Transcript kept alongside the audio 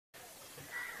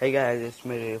Hey guys, it's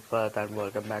me Rifat and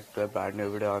welcome back to a brand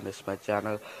new video on this my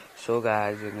channel. So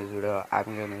guys, in this video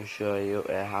I'm gonna show you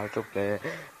how to play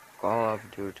Call of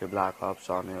Duty Black Ops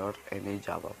on your any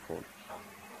Java phone.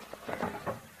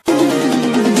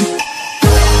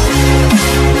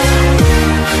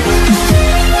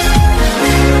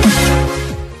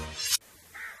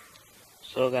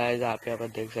 So guys, आप यहाँ पर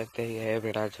देख सकते हैं ये है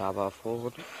मेरा जावा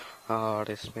phone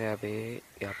और इसमें अभी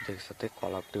आप देख सकते हैं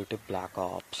call of duty black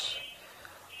ops.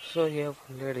 सो ये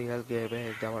फुल्ली रियल गेम है,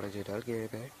 एकदम ओरिजिनल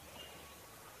गेम है.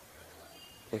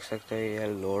 देख सकते हैं ये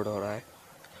लोड हो रहा है,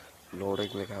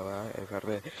 लोडिंग लिखा हुआ है. अगर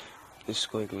मैं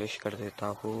इसको इंग्लिश कर देता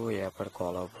हूँ, यहाँ पर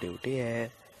कॉल ऑफ ड्यूटी है,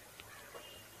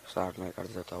 स्टार्ट में कर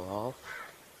देता हूँ ऑफ.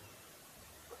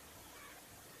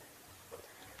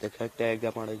 देख सकते हैं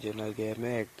एकदम ओरिजिनल गेम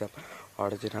है, एकदम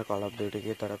ओरिजिनल कॉल ऑफ ड्यूटी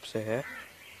की तरफ से है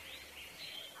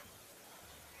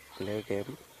प्ले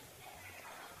गेम.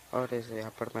 और इसे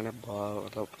यहाँ पर मैंने बहुत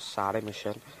मतलब सारे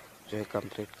मिशन जो है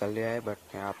कंप्लीट कर लिया है, बट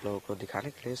मैं आप लोगों को दिखाने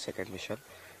के लिए सेकंड मिशन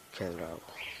खेल रहा हूँ.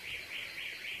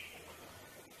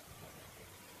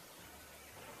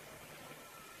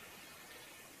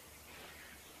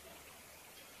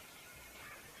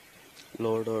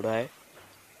 लोड हो रहा है.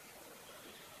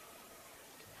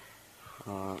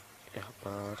 यहाँ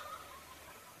पर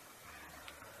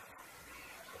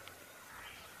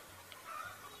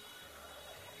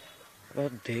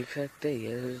आप देख सकते हैं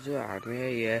ये जो आर्मी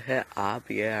है ये है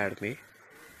ये आर्मी.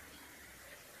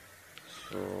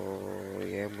 सो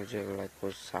ये मुझे लाइक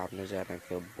कुछ सामने जाने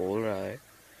के बोल रहा है.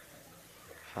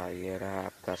 हाँ, ये रहा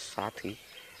आपका साथी.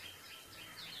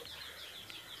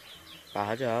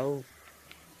 आ जाओ,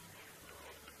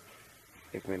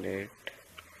 एक मिनट.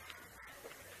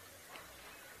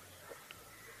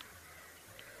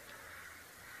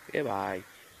 ये भाई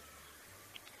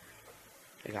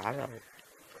आ जाओ.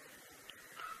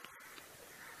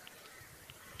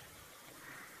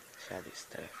 शायद इस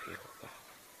तरफ ही होगा.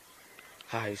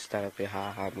 हाँ, इस तरफ है.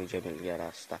 हाँ, मुझे मिल गया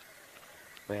रास्ता.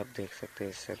 भाई आप देख सकते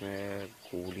हैं इससे मैं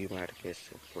गोली मार के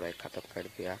इससे पूरा ख़त्म कर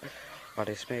दिया. और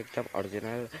इसमें एकदम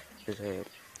ओरिजिनल जैसे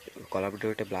call of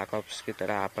duty black ops की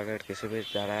तरह आप अगर किसी भी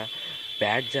तरह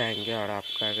बैठ जाएंगे और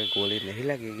आपका अगर गोली नहीं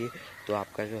लगेगी तो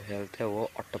आपका जो हेल्थ है वो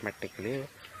ऑटोमेटिकली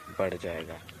बढ़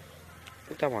जाएगा.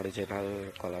 एकदम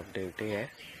ओरिजिनल कॉल ऑफ ड्यूटी है.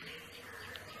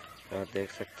 और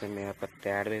देख सकते हैं मैं यहाँ पर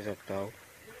तैर भी सकता हूँ.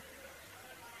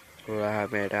 वह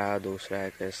मेरा दूसरा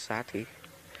एक साथी.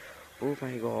 Oh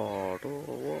my God,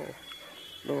 oh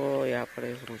no, यहाँ पर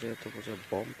मुझे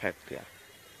बॉम्ब फेंक दिया.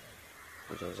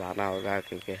 मुझे जाना होगा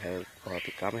क्योंकि हेल्थ बहुत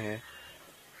ही कम है.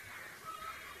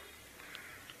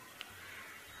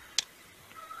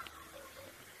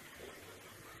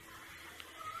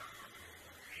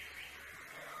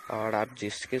 और आप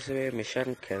जिस किसी भी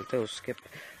मिशन खेलते उसके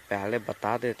पहले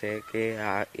बता देते कि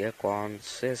ये कौन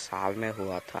से साल में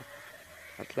हुआ था.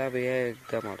 मतलब ये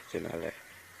एकदम ओरिजिनल है.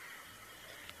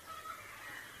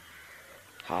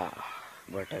 हाँ,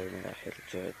 बट अभी मेरा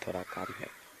हेल्थ जो है थोड़ा कम है.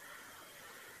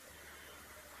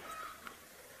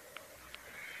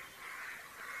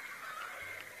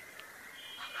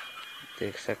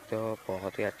 देख सकते हो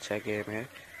बहुत ही अच्छा गेम है.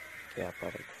 यहाँ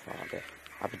पर एक फाग है,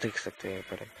 आप देख सकते हैं.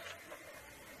 यहाँ पर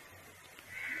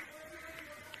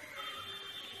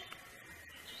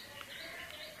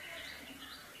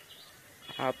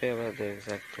आप यहाँ पर देख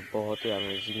सकते हो बहुत ही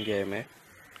अमेजिंग गेम है.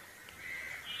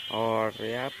 और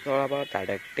ये आप थोड़ा बहुत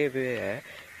एडिक्टिव भी है.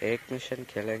 एक मिशन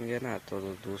खेलेंगे ना तो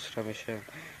दूसरा मिशन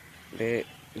भी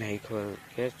नहीं खोल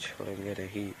के छोड़ेंगे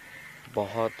नहीं.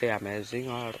 बहुत ही अमेजिंग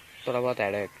और थोड़ा बहुत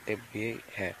एडिक्टिव भी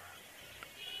है.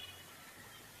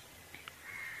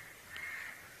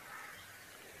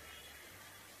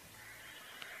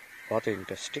 बहुत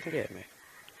इंटरेस्टिंग गेम है.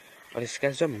 और इसका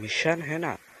जो मिशन है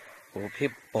ना वो भी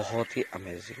बहुत ही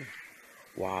अमेजिंग.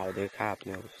 वाह, देखा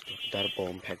आपने उधर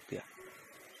बॉम्ब फेंक दिया.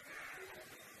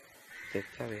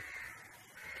 देखता भी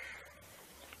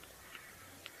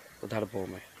उधर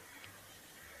बॉम्ब है.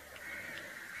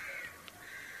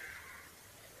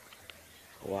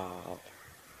 वाह,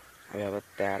 अभी अब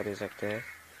तैयार भी सकते हैं.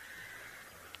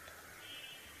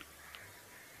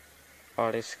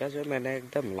 और इसका जो मैंने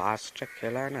एकदम लास्ट तक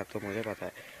खेला है ना तो मुझे पता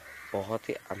है बहुत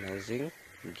ही अमेजिंग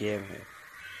गेम है.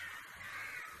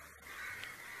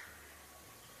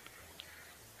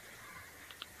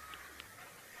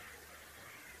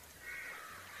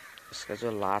 इसका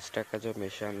जो लास्ट तक का जो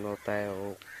मिशन होता है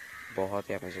वो बहुत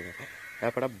ही अमेजिंग है.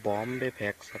 यहाँ पर आप बॉम्ब भी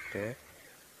फेंक सकते हैं.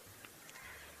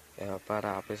 यहाँ पर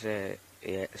आप इसे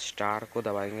ये स्टार को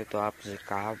दबाएंगे तो आप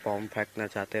कहाँ बॉम्ब फेंकना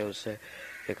चाहते हैं उससे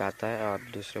दिखाता है. और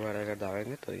दूसरी बार अगर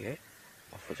दबाएंगे तो ये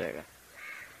ऑफ हो जाएगा.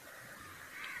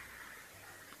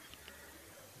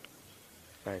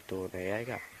 भाई तू नहीं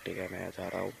आएगा? ठीक है मैं जा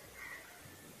रहा हूँ।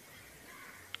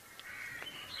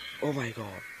 ओ माय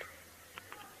गॉड,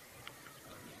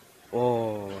 ओ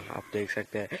आप देख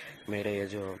सकते हैं मेरे ये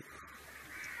जो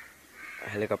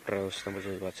हेलीकॉप्टर है उसने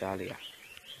मुझे बचा लिया।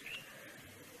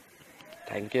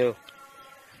 Thank you.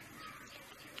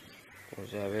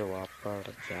 मुझे अभी वहाँ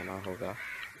पर जाना होगा।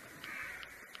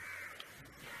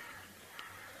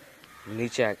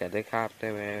 नीचे आ गया, देखा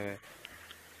आपने, मैं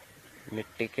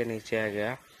मिट्टी के नीचे आ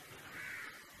गया।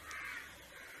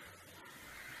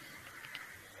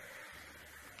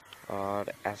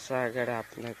 और ऐसा अगर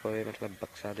आपने कोई मतलब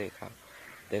बक्सा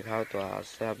देखा हो तो आज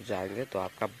से आप जाएंगे तो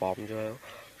आपका बॉम्ब जो है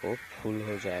वो फुल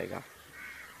हो जाएगा।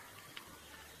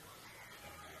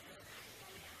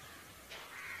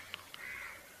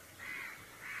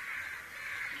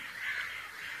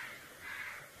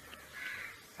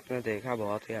 आपने देखा,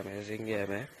 बहुत ही अमेजिंग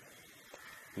गेम है।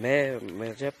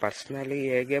 मुझे पर्सनली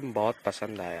ये गेम बहुत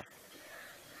पसंद आया।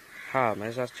 हाँ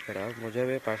मैं सच कह रहा हूँ, मुझे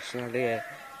भी पर्सनली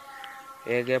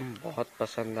ये गेम बहुत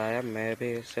पसंद आया। मैं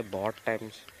भी इसे बहुत टाइम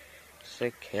से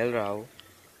खेल रहा हूँ।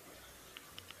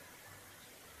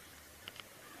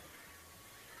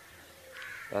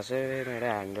 वैसे भी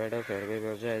मेरा एंड्रॉयड है, फिर भी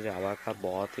मुझे जावा का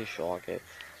बहुत ही शौक है।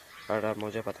 और अब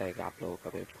मुझे पता है कि आप लोगों का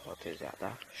भी बहुत ही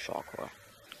ज़्यादा शौक होगा।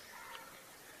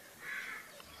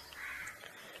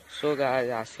 सो गाइस,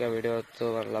 आज का वीडियो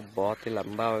तो मतलब बहुत ही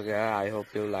लंबा हो गया। I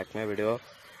hope you like my video.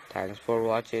 Thanks for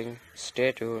watching,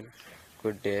 stay tune,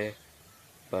 good day,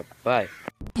 bye bye.